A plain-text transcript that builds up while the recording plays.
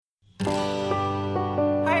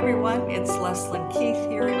everyone, it's Leslyn Keith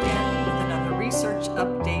here again with another research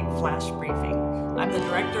update flash briefing. I'm the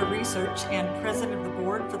Director of Research and President of the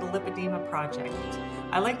Board for the Lipedema Project.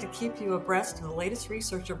 I like to keep you abreast of the latest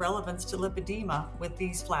research of relevance to lipedema with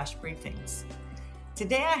these flash briefings.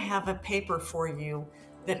 Today I have a paper for you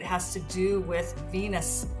that has to do with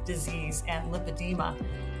venous disease and lipedema.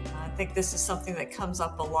 I think this is something that comes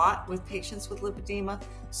up a lot with patients with lipedema,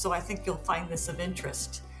 so I think you'll find this of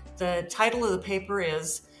interest. The title of the paper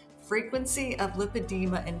is Frequency of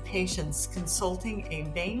Lipedema in Patients Consulting a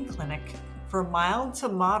Vein Clinic for Mild to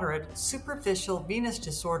Moderate Superficial Venous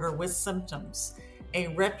Disorder with Symptoms,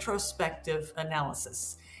 a Retrospective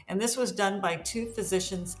Analysis. And this was done by two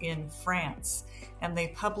physicians in France, and they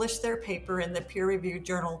published their paper in the peer-reviewed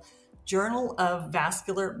Journal of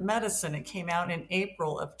Vascular Medicine. It came out in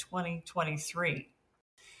April of 2023.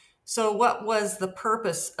 So what was the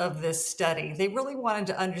purpose of this study? They really wanted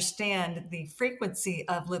to understand the frequency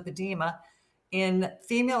of lipedema in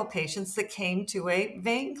female patients that came to a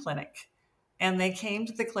vein clinic. And they came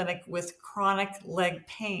to the clinic with chronic leg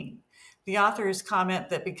pain. The authors comment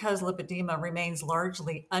that because lipedema remains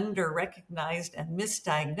largely under-recognized and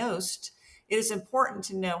misdiagnosed, it is important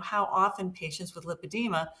to know how often patients with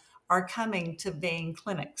lipedema are coming to vein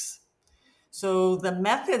clinics. So the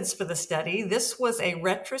methods for the study, this was a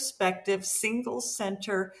retrospective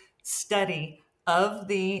single-center study of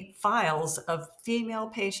the files of female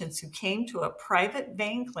patients who came to a private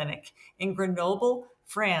vein clinic in Grenoble,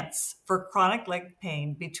 France for chronic leg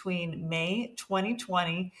pain between May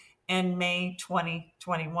 2020 and May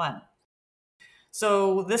 2021.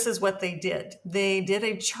 So this is what they did. They did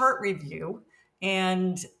a chart review,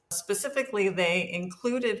 and specifically they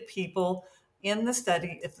included people in the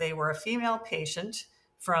study if they were a female patient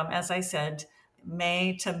from, as I said,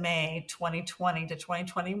 May to May 2020 to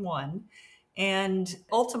 2021. And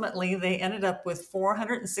ultimately, they ended up with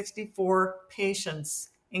 464 patients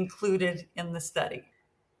included in the study.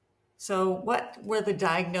 So what were the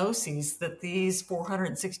diagnoses that these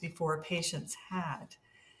 464 patients had?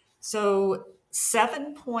 So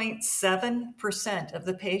 7.7% of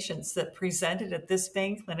the patients that presented at this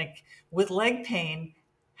vein clinic with leg pain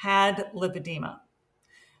had lipedema.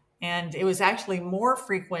 And it was actually more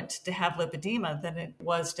frequent to have lipedema than it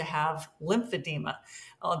was to have lymphedema.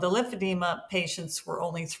 The lymphedema patients were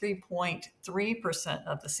only 3.3%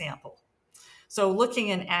 of the sample. So looking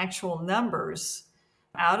in actual numbers,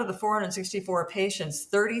 out of the 464 patients,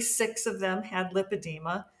 36 of them had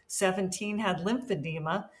lipedema, 17 had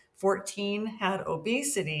lymphedema, 14 had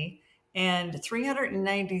obesity, and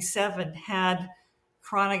 397 had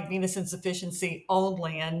chronic venous insufficiency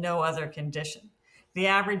only and no other condition. The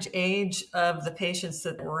average age of the patients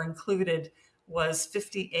that were included was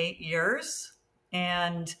 58 years,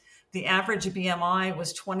 and the average BMI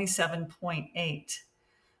was 27.8.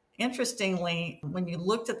 Interestingly, when you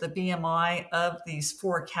looked at the BMI of these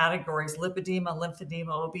four categories, lipedema,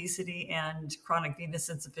 lymphedema, obesity, and chronic venous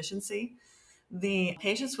insufficiency, the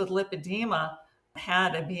patients with lipedema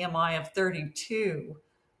had a BMI of 32,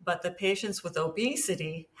 but the patients with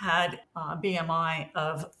obesity had a BMI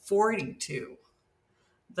of 42.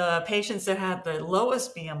 The patients that had the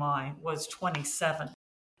lowest BMI was 27.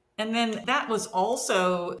 And then that was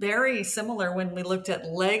also very similar when we looked at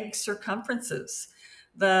leg circumferences.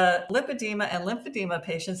 The lipedema and lymphedema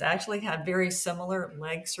patients actually had very similar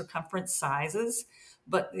leg circumference sizes,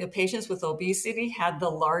 but the patients with obesity had the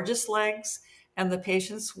largest legs, and the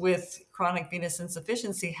patients with chronic venous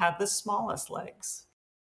insufficiency had the smallest legs.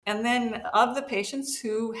 And then of the patients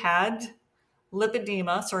who had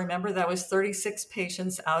lipedema, so remember that was 36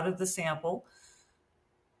 patients out of the sample,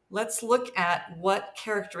 let's look at what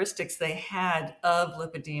characteristics they had of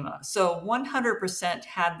lipedema. So 100%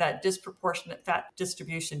 had that disproportionate fat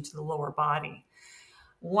distribution to the lower body.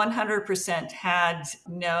 100% had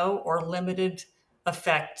no or limited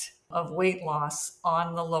effect of weight loss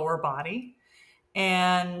on the lower body.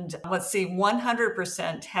 And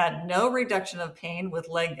 100% had no reduction of pain with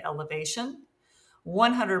leg elevation.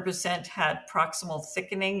 100% had proximal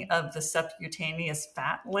thickening of the subcutaneous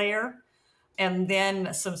fat layer. And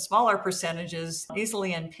then some smaller percentages,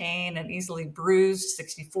 easily in pain and easily bruised,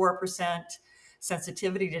 64%,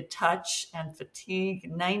 sensitivity to touch and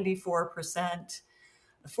fatigue, 94%,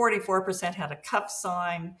 44% had a cuff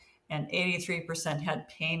sign, and 83% had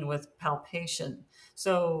pain with palpation.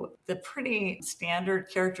 So the pretty standard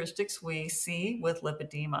characteristics we see with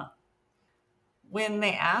lipedema. When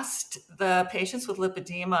they asked the patients with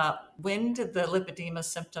lipedema, when did the lipedema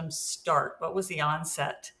symptoms start? What was the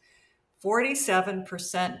onset?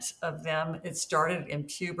 47% of them, it started in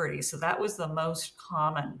puberty. So that was the most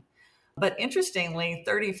common. But interestingly,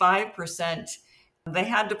 35% They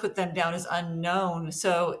had to put them down as unknown.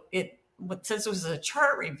 So since it was a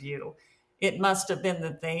chart review, it must have been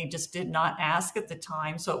that they just did not ask at the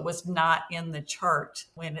time. So it was not in the chart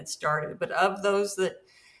when it started. But of those that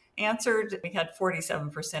answered, we had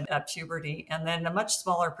 47% at puberty, and then a much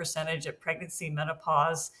smaller percentage at pregnancy,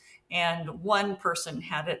 menopause, and one person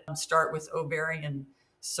had it start with ovarian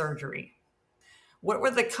surgery. What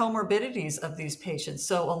were the comorbidities of these patients?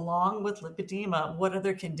 So along with lipedema, what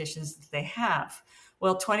other conditions did they have?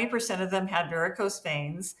 Well, 20% of them had varicose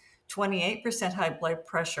veins, 28% high blood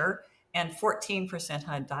pressure, and 14%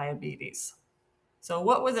 had diabetes. So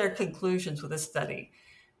what were their conclusions with this study?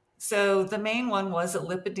 So the main one was that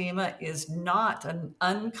lipedema is not an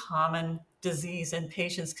uncommon disease in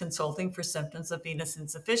patients consulting for symptoms of venous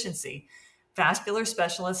insufficiency. Vascular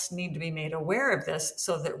specialists need to be made aware of this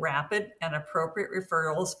so that rapid and appropriate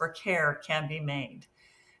referrals for care can be made.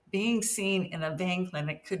 Being seen in a vein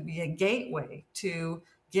clinic could be a gateway to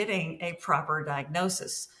getting a proper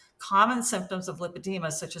diagnosis. Common symptoms of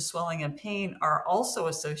lipedema, such as swelling and pain, are also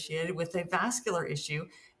associated with a vascular issue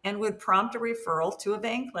and would prompt a referral to a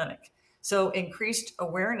vein clinic. So increased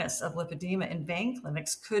awareness of lipedema in vein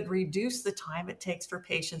clinics could reduce the time it takes for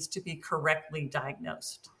patients to be correctly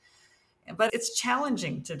diagnosed. But it's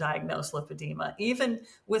challenging to diagnose lipedema. Even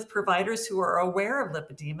with providers who are aware of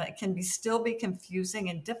lipedema, it can still be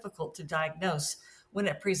confusing and difficult to diagnose when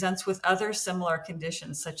it presents with other similar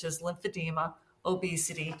conditions such as lymphedema,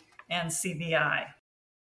 obesity, and CVI.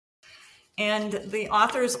 And the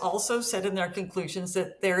authors also said in their conclusions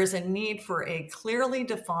that there is a need for a clearly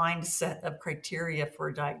defined set of criteria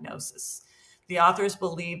for diagnosis. The authors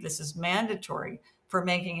believe this is mandatory for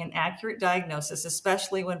making an accurate diagnosis,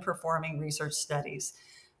 especially when performing research studies.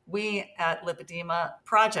 We at Lipedema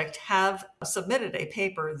Project have submitted a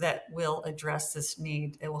paper that will address this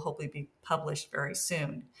need. It will hopefully be published very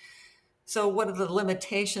soon. So what are the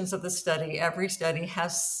limitations of the study? Every study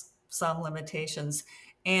has some limitations.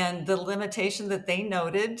 And the limitation that they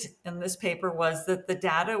noted in this paper was that the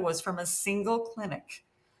data was from a single clinic.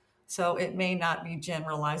 So it may not be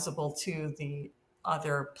generalizable to the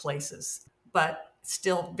other places, but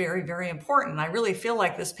still very, very important. I really feel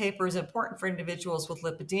like this paper is important for individuals with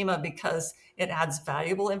lipedema because it adds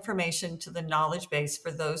valuable information to the knowledge base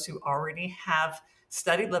for those who already have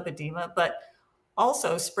studied lipedema, but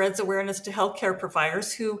also spreads awareness to healthcare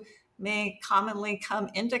providers who may commonly come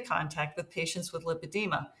into contact with patients with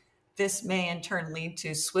lipedema. This may in turn lead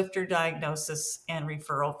to swifter diagnosis and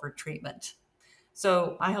referral for treatment.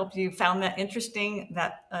 So I hope you found that interesting,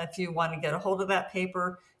 that if you want to get a hold of that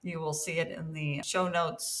paper, you will see it in the show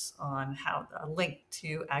notes on how a link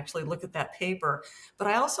to actually look at that paper. But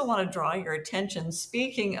I also want to draw your attention,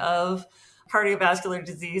 speaking of cardiovascular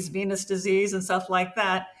disease, venous disease, and stuff like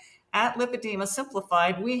that, at Lipedema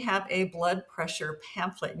Simplified, we have a blood pressure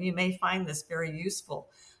pamphlet. You may find this very useful.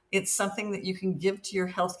 It's something that you can give to your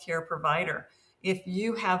healthcare provider. If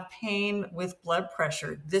you have pain with blood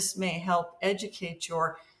pressure, this may help educate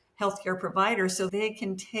your healthcare provider so they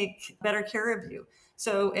can take better care of you.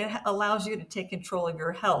 So it allows you to take control of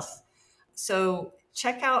your health. So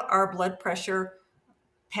check out our blood pressure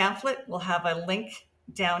pamphlet. We'll have a link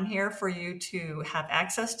down here for you to have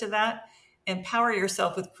access to that. Empower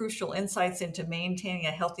yourself with crucial insights into maintaining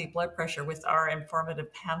a healthy blood pressure with our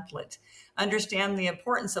informative pamphlet. Understand the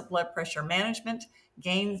importance of blood pressure management,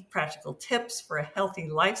 gain practical tips for a healthy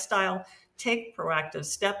lifestyle, take proactive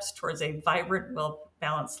steps towards a vibrant,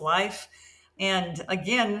 well-balanced life, and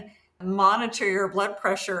again, monitor your blood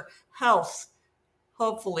pressure health,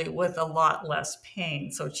 hopefully with a lot less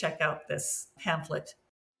pain. So check out this pamphlet.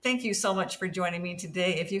 Thank you so much for joining me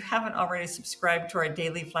today. If you haven't already subscribed to our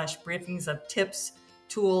daily flash briefings of tips,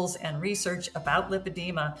 tools, and research about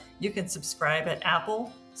lipedema, you can subscribe at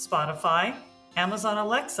Apple, Spotify, Amazon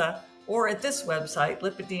Alexa, or at this website,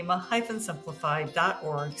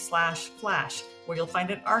 lipedema-simplified.org/flash, where you'll find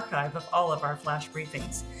an archive of all of our flash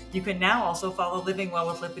briefings. You can now also follow Living Well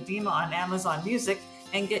with Lipedema on Amazon Music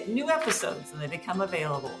and get new episodes when they become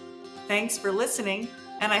available. Thanks for listening,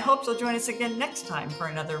 and I hope you'll join us again next time for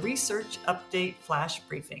another research update flash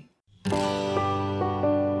briefing.